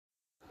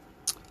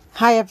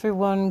Hi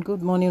everyone,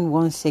 good morning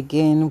once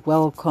again.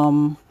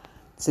 Welcome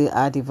to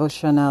our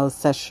devotional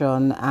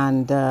session,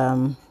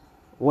 and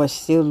we're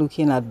still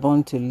looking at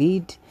Born to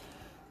Lead,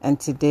 and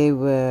today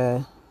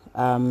we're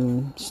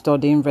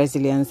studying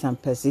resilience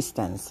and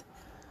persistence.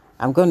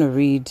 I'm going to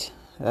read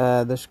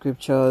the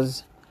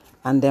scriptures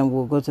and then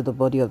we'll go to the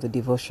body of the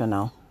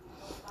devotional.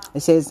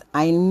 It says,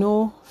 I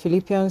know,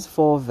 Philippians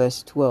 4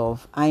 verse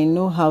 12, I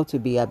know how to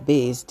be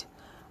abased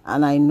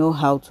and I know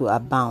how to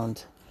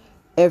abound.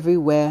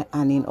 Everywhere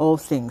and in all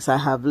things, I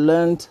have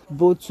learned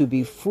both to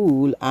be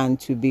full and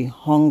to be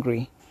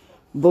hungry,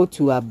 both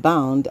to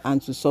abound and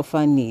to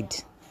suffer need.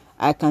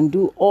 I can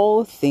do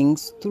all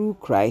things through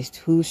Christ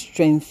who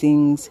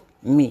strengthens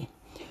me.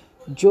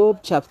 Job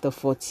chapter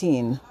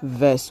 14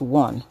 verse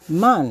 1.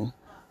 Man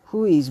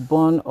who is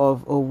born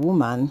of a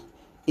woman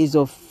is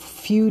of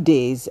few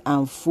days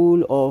and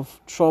full of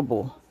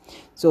trouble.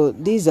 So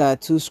these are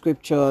two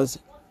scriptures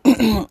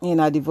in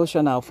our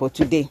devotional for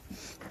today.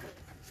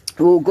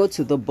 We'll go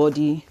to the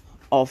body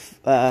of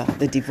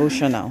the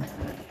devotional.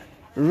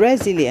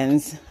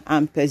 Resilience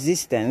and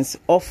persistence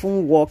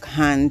often walk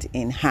hand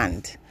in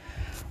hand.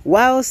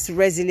 Whilst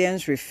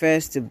resilience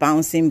refers to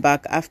bouncing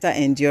back after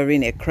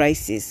enduring a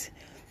crisis,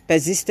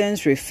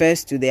 persistence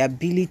refers to the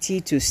ability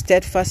to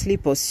steadfastly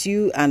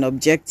pursue an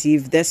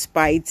objective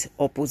despite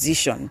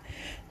opposition,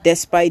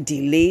 despite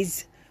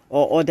delays,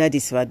 or other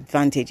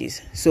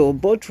disadvantages. So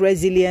both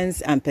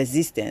resilience and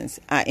persistence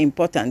are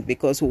important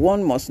because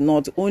one must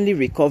not only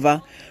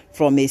recover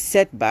from a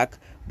setback,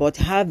 but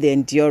have the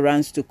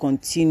endurance to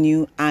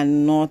continue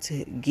and not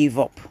give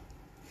up.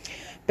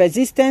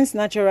 Persistence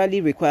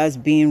naturally requires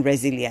being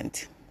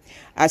resilient,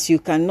 as you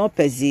cannot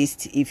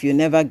persist if you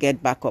never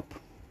get back up.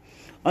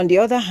 On the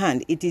other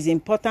hand, it is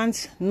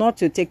important not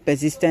to take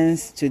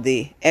persistence to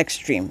the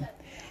extreme.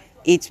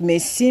 It may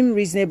seem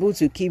reasonable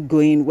to keep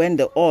going when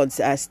the odds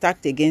are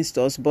stacked against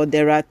us, but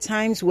there are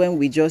times when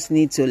we just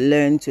need to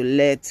learn to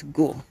let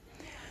go.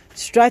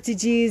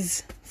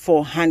 Strategies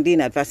for handling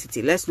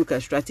adversity. Let's look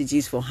at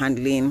strategies for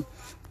handling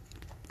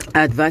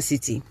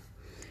adversity.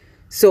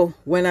 So,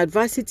 when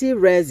adversity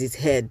rears its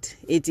head,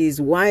 it is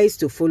wise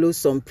to follow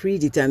some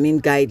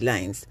predetermined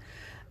guidelines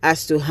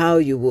as to how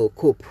you will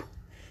cope.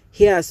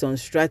 Here are some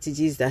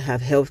strategies that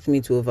have helped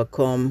me to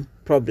overcome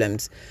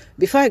problems.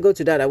 Before I go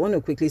to that, I want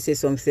to quickly say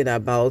something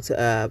about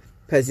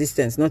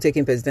persistence, not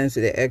taking persistence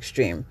to the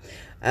extreme.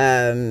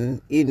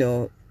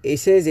 It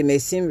says it may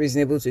seem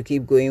reasonable to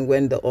keep going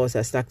when the odds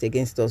are stacked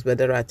against us, but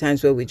there are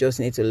times where we just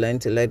need to learn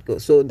to let go.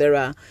 So there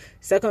are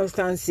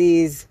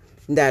circumstances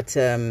that,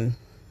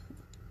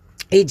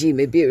 e.g., it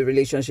may be a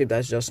relationship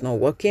that's just not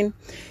working.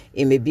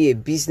 It may be a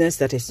business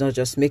that is not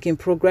just making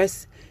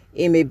progress.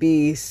 It may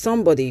be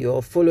somebody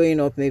you're following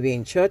up, maybe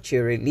in church,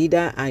 you're a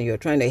leader and you're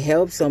trying to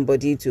help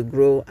somebody to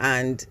grow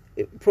and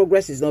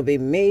progress is not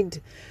being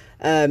made.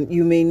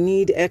 You may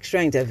need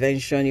extra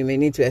intervention. You may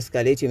need to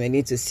escalate. You may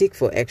need to seek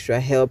for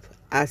extra help.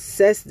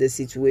 Assess the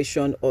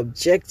situation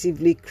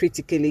objectively,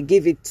 critically,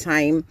 give it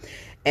time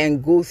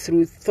and go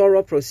through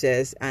thorough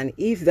process. And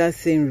if that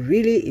thing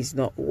really is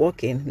not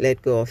working,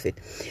 let go of it.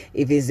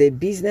 If it's a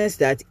business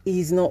that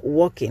is not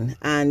working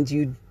and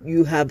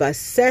you have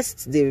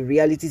assessed the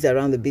realities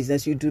around the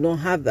business, you do not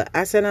have the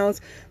arsenals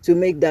to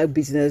make that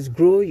business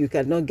grow, you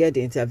cannot get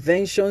the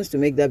interventions to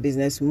make that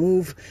business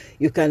move,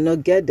 you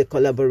cannot get the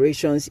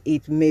collaborations,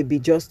 it may be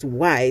just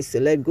wise to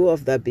let go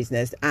of that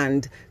business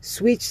and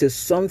switch to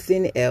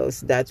something else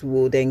that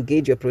would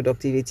engage your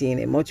productivity in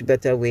a much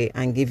better way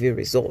and give you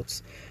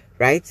results.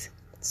 Right?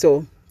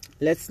 So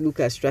let's look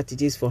at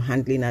strategies for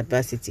handling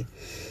adversity.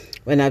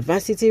 When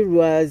adversity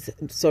rears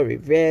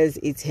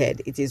its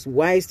head, it is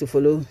wise to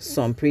follow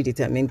some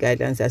predetermined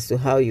guidelines as to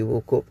how you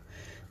will cope.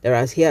 Here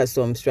are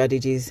some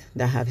strategies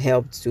that have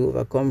helped to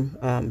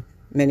overcome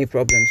many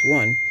problems.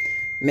 1,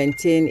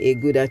 maintain a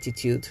good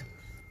attitude.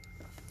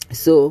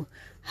 So,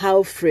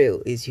 how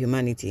frail is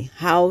humanity?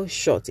 How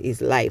short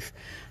is life?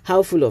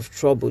 How full of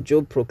trouble?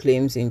 Job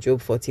proclaims in Job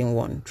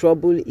 14:1.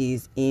 Trouble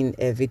is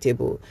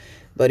inevitable,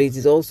 but it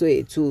is also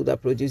a tool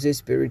that produces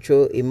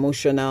spiritual,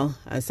 emotional,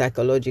 and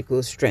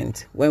psychological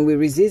strength. When we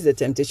resist the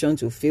temptation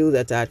to feel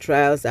that our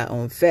trials are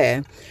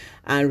unfair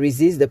and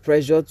resist the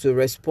pressure to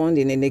respond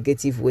in a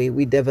negative way,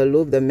 we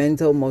develop the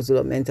mental muscle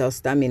or mental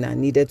stamina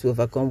needed to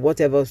overcome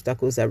whatever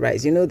obstacles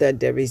arise. You know that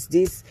there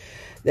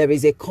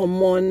is a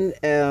common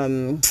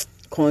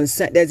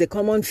concern. There's a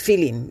common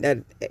feeling that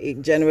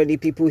generally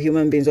people,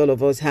 human beings, all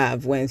of us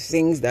have when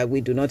things that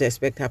we do not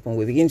expect happen.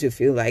 We begin to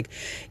feel like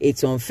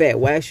it's unfair.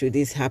 Why should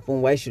this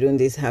happen? Why shouldn't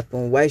this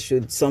happen? Why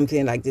should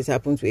something like this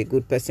happen to a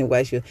good person?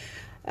 Why should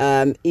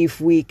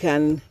if we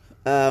can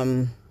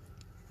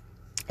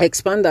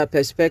expand our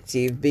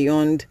perspective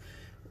beyond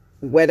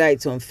whether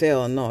it's unfair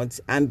or not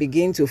and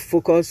begin to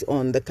focus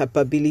on the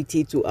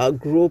capability to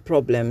outgrow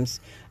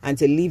problems and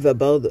to live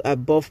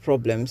above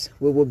problems,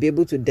 we will be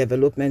able to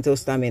develop mental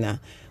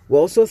stamina. We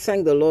also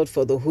thank the Lord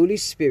for the Holy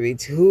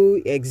Spirit who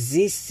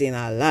exists in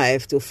our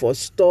life to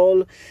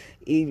forestall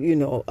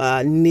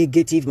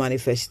negative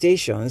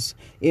manifestations,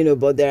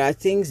 but there are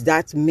things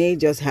that may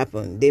just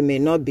happen. They may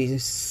not be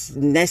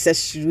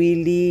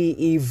necessarily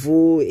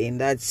evil in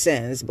that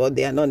sense, but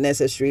they are not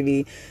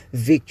necessarily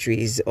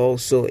victories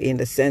also in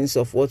the sense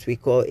of what we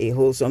call a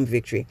wholesome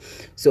victory.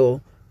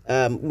 So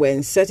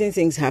when certain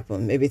things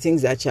happen, maybe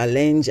things that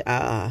challenge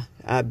our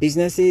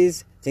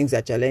businesses, things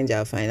that challenge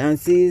our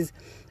finances,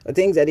 or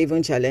things that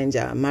even challenge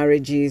our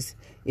marriages,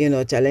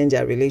 challenge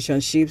our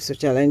relationships,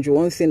 challenge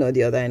one thing or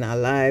the other in our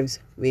lives,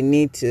 we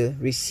need to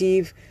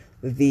receive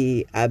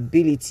the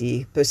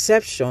ability.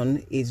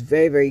 Perception is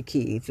very, very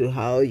key to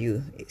how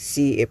you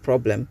see a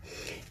problem.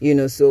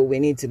 So we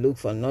need to look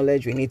for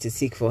knowledge. We need to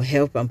seek for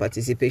help and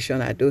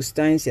participation at those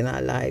times in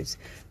our lives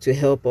to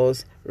help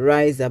us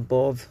rise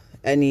above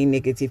any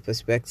negative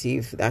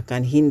perspective that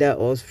can hinder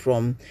us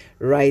from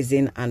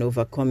rising and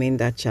overcoming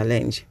that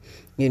challenge.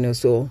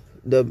 So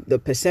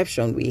the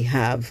perception we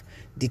have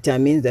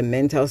determines the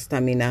mental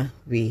stamina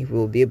we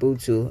will be able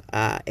to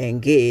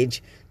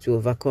engage to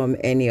overcome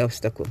any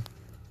obstacle.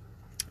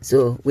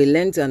 So we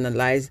learn to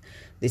analyze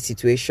the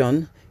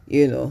situation,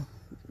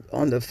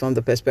 from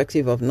the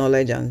perspective of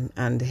knowledge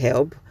and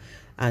help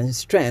and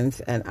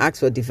strength, and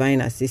ask for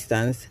divine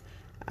assistance,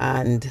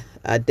 and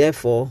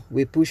therefore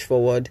we push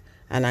forward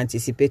and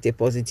anticipate a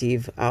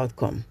positive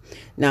outcome.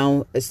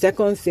 Now, a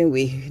second thing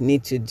we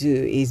need to do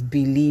is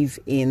believe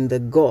in the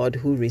God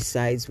who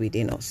resides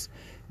within us.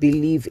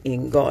 Believe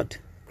in God.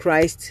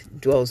 Christ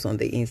dwells on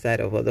the inside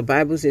of us. The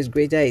Bible says,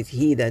 greater is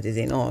he that is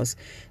in us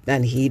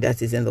than he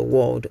that is in the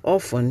world.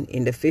 Often,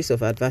 in the face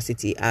of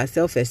adversity, our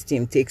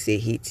self-esteem takes a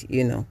hit,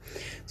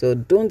 So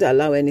don't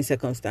allow any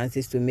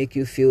circumstances to make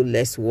you feel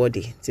less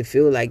worthy, to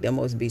feel like there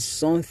must be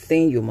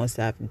something you must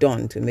have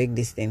done to make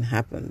this thing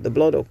happen. The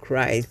blood of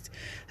Christ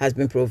has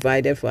been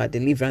provided for our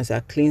deliverance,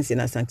 our cleansing,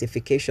 our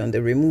sanctification,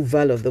 the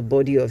removal of the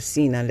body of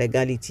sin and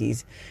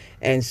legalities.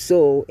 And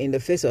so, in the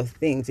face of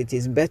things, it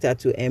is better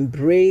to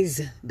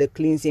embrace the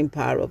cleansing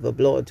power of the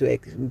blood, to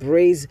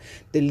embrace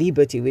the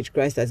liberty which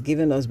Christ has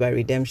given us by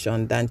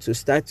redemption, than to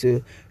start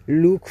to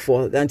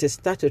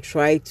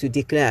try to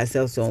declare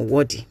ourselves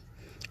unworthy.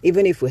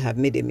 Even if we have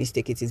made a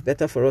mistake, it is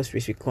better for us to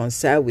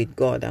reconcile with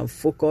God and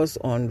focus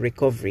on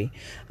recovery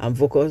and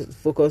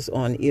focus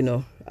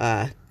on,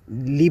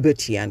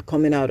 liberty and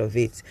coming out of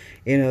it,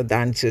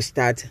 than to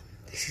start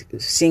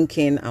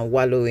sinking and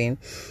wallowing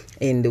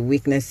in the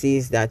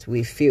weaknesses that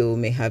we feel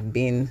may have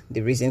been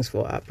the reasons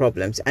for our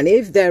problems. And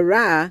if there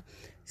are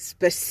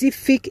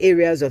specific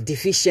areas of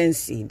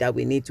deficiency that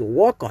we need to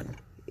work on,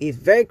 it's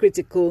very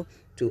critical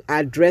to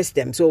address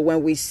them. So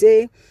when we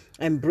say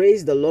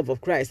embrace the love of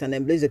Christ and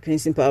embrace the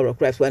cleansing power of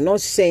Christ, we're not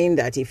saying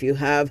that if you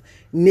have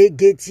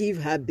negative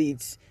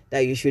habits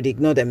that you should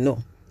ignore them.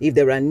 No. If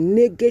there are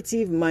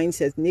negative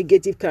mindsets,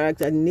 negative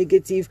character,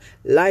 negative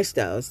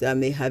lifestyles that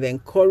may have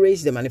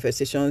encouraged the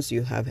manifestations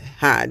you have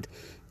had,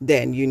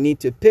 then you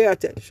need to pay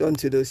attention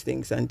to those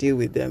things and deal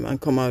with them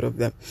and come out of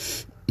them.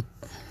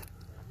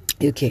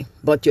 Okay,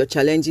 but your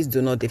challenges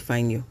do not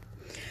define you.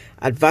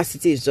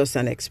 Adversity is just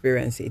an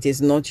experience. It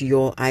is not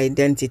your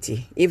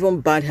identity.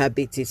 Even bad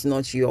habits is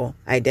not your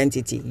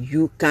identity.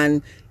 You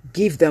can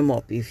give them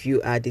up if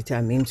you are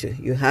determined to.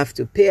 You have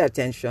to pay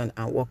attention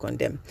and work on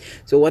them.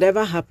 So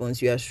whatever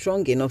happens, you are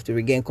strong enough to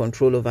regain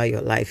control over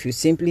your life. You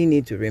simply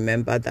need to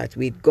remember that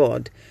with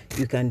God,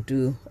 you can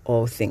do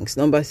all things.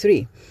 Number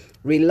 3,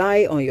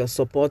 rely on your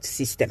support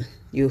system.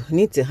 You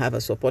need to have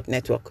a support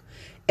network.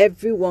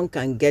 Everyone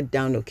can get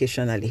down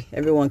occasionally.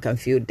 Everyone can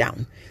feel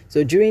down.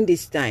 So during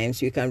these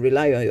times, you can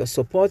rely on your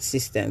support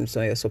systems,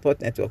 on your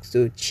support networks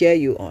to cheer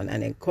you on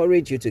and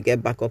encourage you to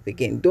get back up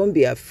again. Don't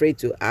be afraid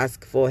to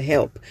ask for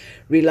help.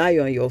 Rely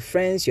on your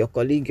friends, your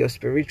colleagues, your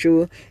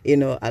spiritual,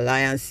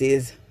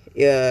 alliances,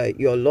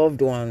 your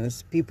loved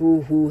ones,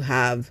 people who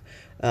have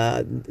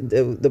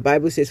the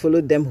Bible says, follow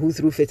them who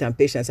through faith and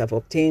patience have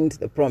obtained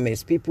the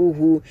promise. People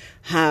who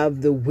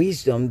have the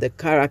wisdom, the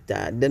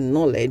character, the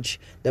knowledge,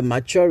 the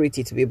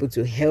maturity to be able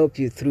to help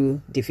you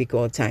through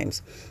difficult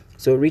times.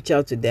 So reach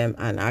out to them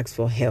and ask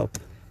for help.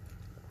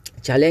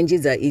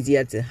 Challenges are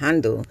easier to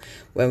handle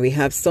when we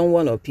have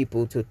someone or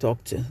people to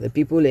talk to. The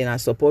people in our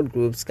support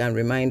groups can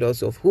remind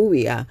us of who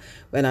we are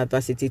when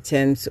adversity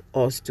tempts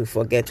us to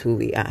forget who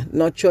we are.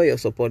 Nurture your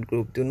support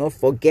group. Do not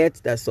forget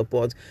that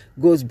support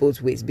goes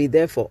both ways. Be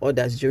there for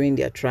others during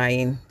their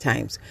trying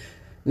times.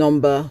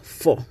 Number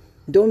 4.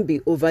 Don't be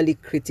overly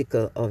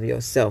critical of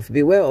yourself.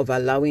 Beware of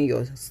allowing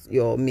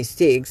your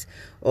mistakes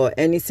or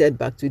any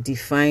setback to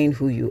define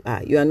who you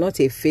are. You are not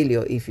a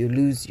failure if you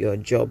lose your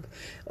job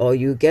or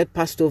you get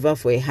passed over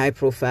for a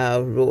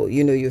high-profile role.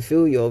 You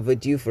feel you're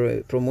overdue for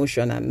a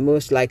promotion and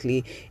most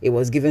likely it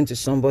was given to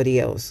somebody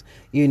else.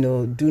 Do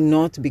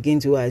not begin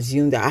to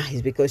assume that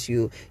it's because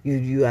you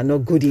are not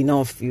good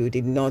enough. You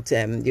did not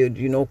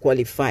you not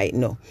qualify.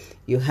 No,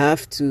 you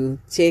have to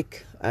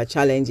take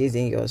challenges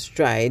in your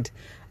stride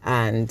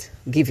and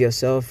give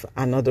yourself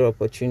another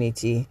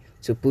opportunity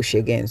to push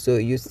again. So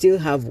you still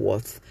have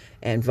worth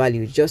and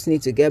value. You just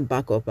need to get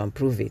back up and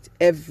prove it.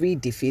 Every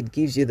defeat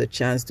gives you the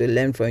chance to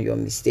learn from your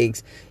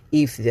mistakes,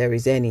 if there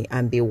is any,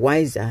 and be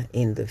wiser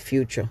in the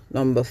future.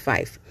 Number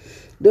 5,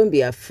 don't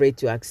be afraid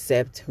to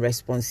accept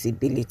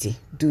responsibility.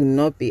 Do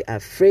not be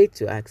afraid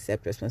to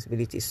accept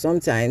responsibility.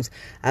 Sometimes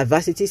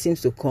adversity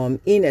seems to come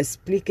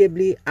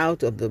inexplicably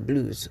out of the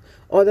blues.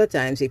 Other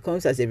times it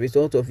comes as a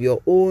result of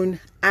your own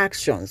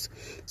actions.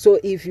 So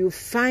if you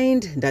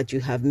find that you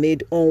have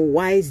made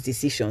unwise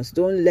decisions,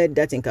 don't let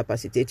that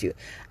incapacitate you.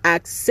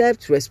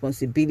 Accept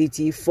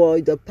responsibility for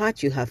the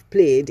part you have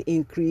played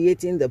in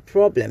creating the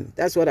problem.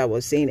 That's what I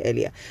was saying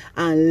earlier.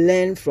 And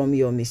learn from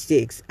your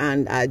mistakes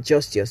and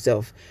adjust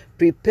yourself.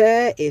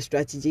 Prepare a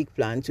strategic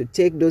plan to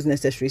take those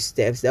necessary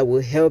steps that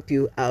will help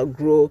you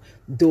outgrow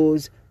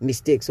those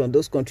mistakes or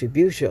those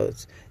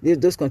contributors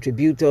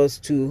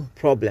to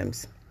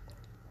problems.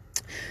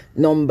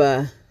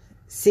 Number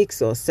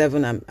 6 or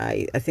 7,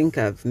 I think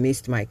I've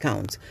missed my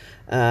count.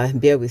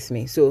 Bear with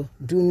me. So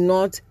do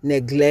not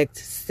neglect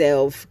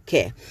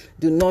self-care.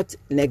 Do not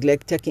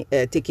neglect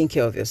taking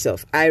care of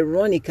yourself.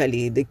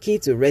 Ironically, the key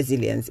to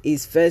resilience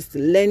is first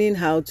learning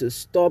how to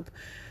stop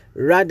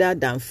rather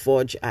than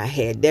forge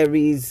ahead. There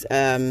is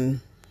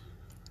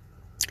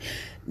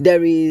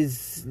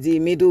the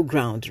middle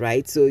ground,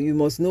 right? So you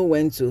must know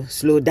when to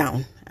slow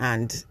down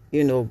and,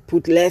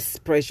 put less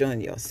pressure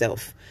on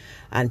yourself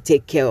and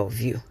take care of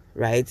you,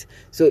 right?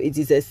 So it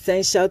is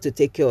essential to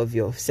take care of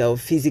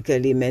yourself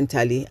physically,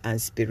 mentally, and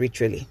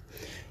spiritually.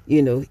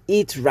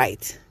 Eat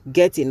right,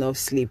 get enough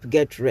sleep,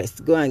 get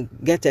rest, go and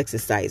get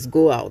exercise,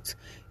 go out,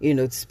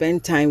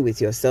 spend time with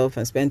yourself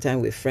and spend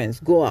time with friends.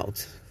 Go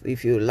out.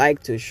 If you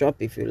like to shop,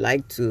 if you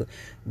like to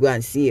go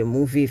and see a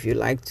movie, if you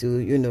like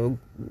to,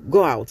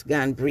 go out, go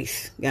and breathe,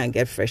 go and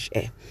get fresh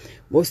air.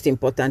 Most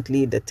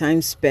importantly, the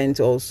time spent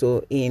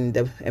also in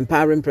the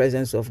empowering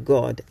presence of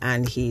God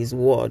and His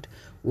Word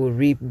will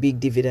reap big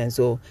dividends.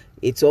 So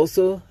it's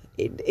also,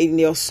 in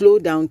your slow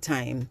down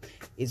time,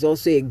 it's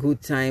also a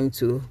good time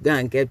to go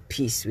and get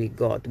peace with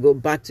God. Go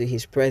back to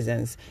His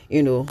presence,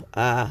 cut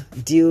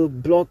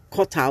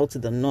out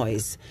the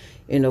noise,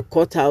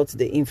 cut out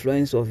the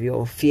influence of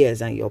your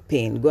fears and your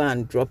pain. Go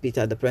and drop it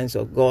at the presence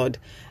of God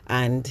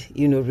and,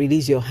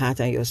 release your heart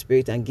and your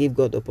spirit and give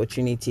God the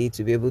opportunity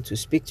to be able to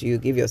speak to you.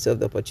 Give yourself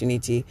the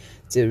opportunity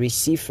to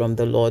receive from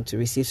the Lord, to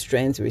receive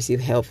strength, to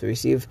receive help, to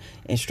receive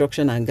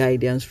instruction and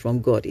guidance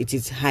from God. It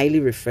is highly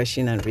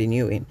refreshing and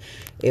renewing.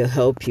 It'll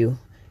help you.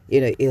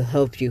 It'll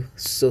help you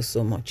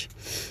so much.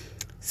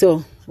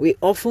 So we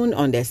often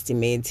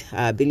underestimate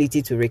our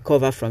ability to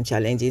recover from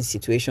challenging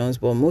situations,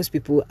 but most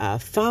people are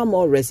far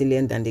more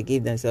resilient than they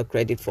give themselves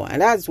credit for.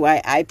 And that's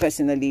why I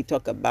personally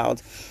talk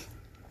about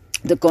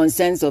the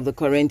concerns of the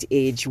current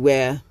age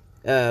where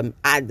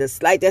at the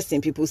slightest thing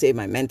people say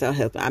my mental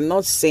health. I'm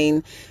not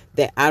saying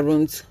there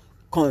aren't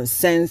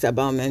concerns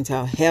about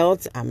mental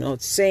health. I'm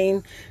not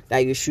saying that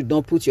you should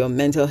not put your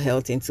mental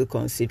health into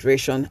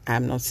consideration.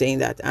 I'm not saying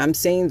that. I'm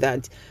saying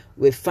that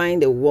we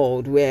find a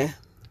world where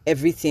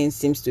everything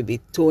seems to be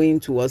towing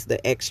towards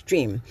the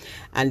extreme,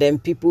 and then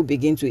people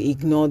begin to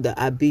ignore the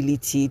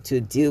ability to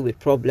deal with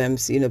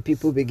problems.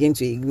 People begin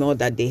to ignore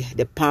that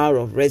the power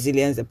of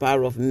resilience, the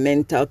power of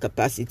mental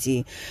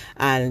capacity,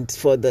 and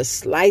for the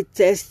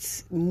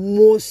slightest,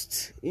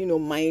 most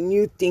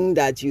minute thing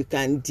that you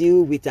can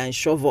deal with and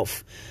shove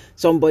off,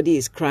 somebody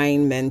is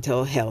crying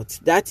mental health.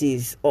 That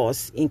is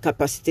us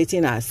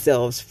incapacitating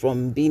ourselves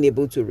from being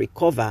able to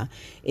recover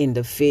in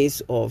the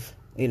face of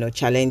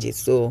challenges.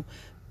 So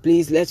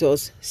please let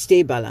us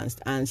stay balanced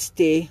and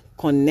stay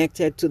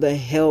connected to the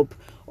help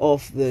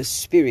of the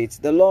Spirit.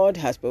 The Lord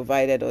has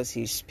provided us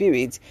His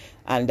Spirit,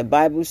 and the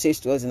Bible says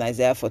to us in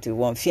Isaiah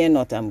 41, "Fear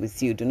not, I'm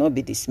with you. Do not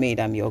be dismayed,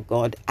 I'm your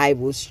God. I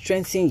will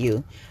strengthen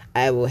you,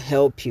 I will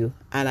help you,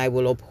 and I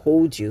will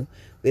uphold you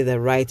with the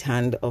right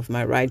hand of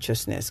my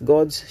righteousness."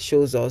 God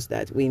shows us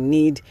that we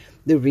need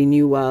the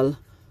renewal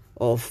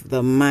of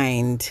the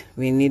mind.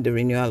 We need the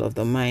renewal of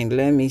the mind.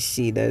 Let me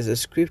see. There's a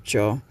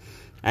scripture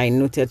I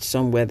noted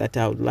somewhere that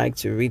I would like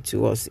to read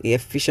to us.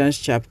 Ephesians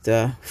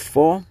chapter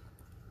 4,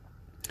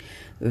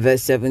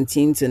 verse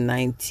 17 to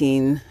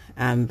 19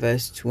 and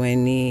verse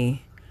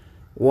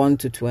 21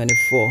 to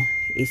 24.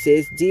 It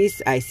says,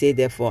 "This I say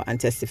therefore and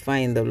testify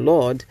in the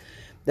Lord,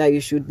 that you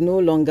should no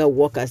longer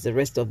walk as the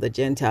rest of the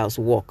Gentiles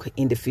walk,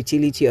 in the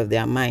futility of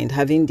their mind,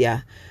 having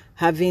their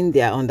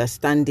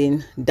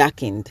understanding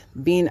darkened,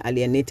 being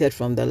alienated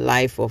from the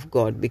life of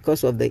God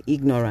because of the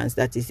ignorance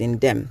that is in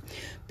them,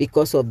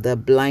 because of the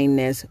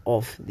blindness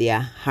of their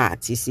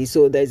hearts." You see,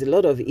 so there's a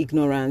lot of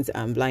ignorance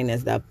and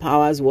blindness that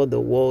powers what the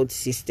world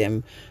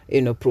system,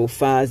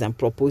 profiles and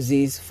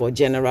proposes for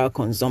general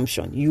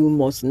consumption. You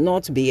must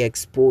not be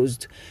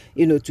exposed,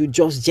 to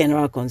just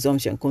general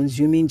consumption,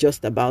 consuming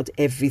just about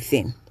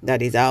everything.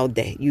 that is out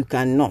there. You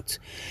cannot.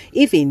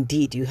 If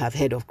indeed you have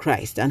heard of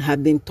Christ and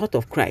have been taught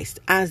of Christ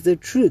as the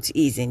truth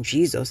is in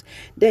Jesus,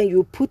 then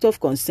you put off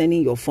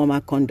concerning your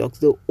former conduct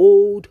the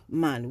old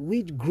man,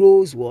 which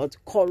grows what?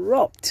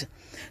 Corrupt.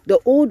 The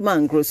old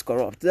man grows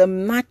corrupt. The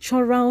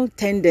natural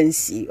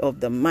tendency of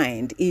the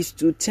mind is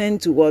to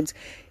tend towards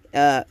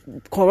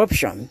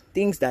corruption,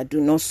 things that do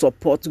not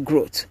support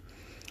growth,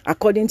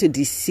 according to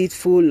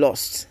deceitful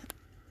lusts.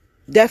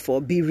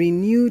 Therefore, be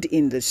renewed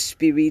in the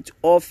spirit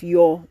of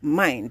your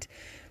mind,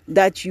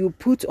 that you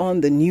put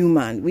on the new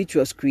man, which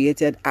was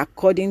created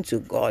according to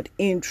God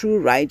in true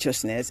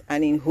righteousness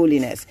and in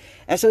holiness.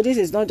 And so this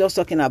is not just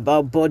talking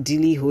about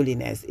bodily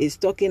holiness. It's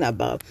talking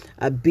about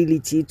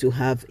ability to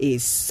have a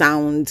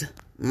sound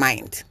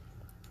mind.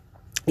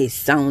 A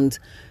sound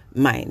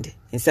mind.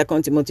 In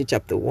 2 Timothy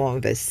chapter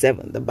 1, verse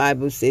 7, the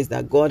Bible says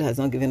that God has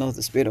not given us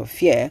the spirit of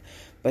fear,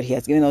 but he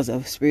has given us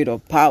a spirit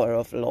of power,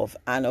 of love,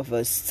 and of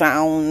a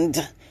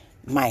sound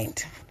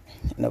mind.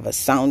 And of a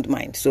sound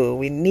mind. So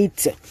we need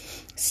to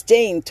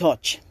stay in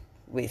touch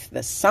with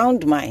the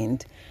sound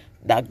mind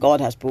that God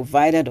has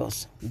provided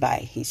us by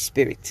his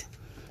Spirit.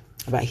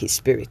 By his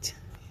Spirit.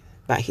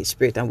 By his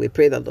Spirit. And we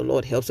pray that the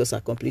Lord helps us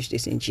accomplish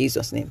this in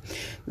Jesus' name.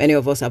 Many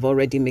of us have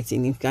already made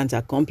significant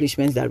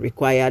accomplishments that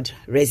required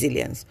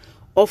resilience.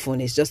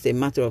 Often it's just a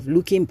matter of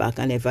looking back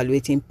and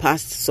evaluating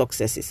past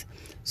successes.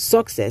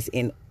 Success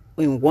in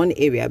one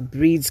area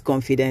breeds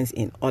confidence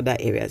in other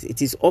areas.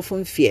 It is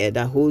often fear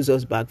that holds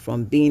us back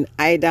from being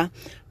either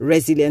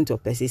resilient or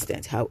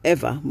persistent.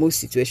 However, most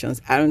situations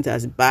aren't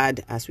as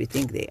bad as we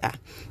think they are.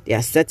 They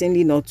are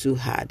certainly not too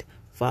hard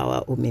for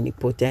our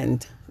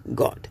omnipotent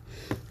God.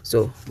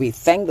 So we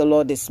thank the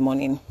Lord this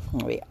morning.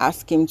 We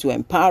ask him to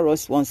empower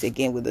us once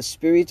again with the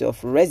spirit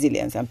of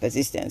resilience and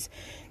persistence.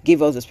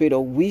 Give us the spirit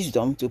of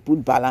wisdom to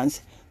put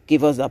balance.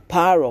 Give us the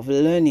power of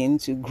learning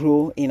to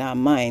grow in our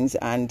minds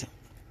and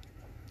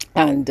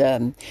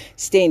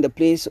stay in the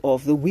place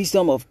of the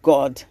wisdom of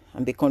God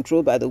and be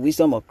controlled by the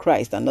wisdom of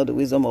Christ and not the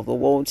wisdom of the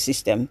world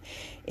system,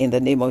 in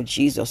the name of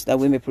Jesus, that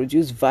we may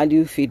produce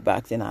value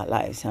feedbacks in our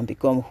lives and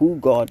become who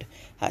God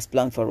has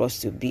planned for us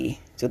to be,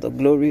 to the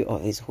glory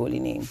of his holy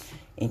name.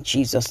 In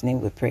Jesus'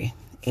 name we pray.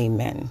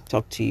 Amen.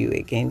 Talk to you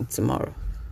again tomorrow.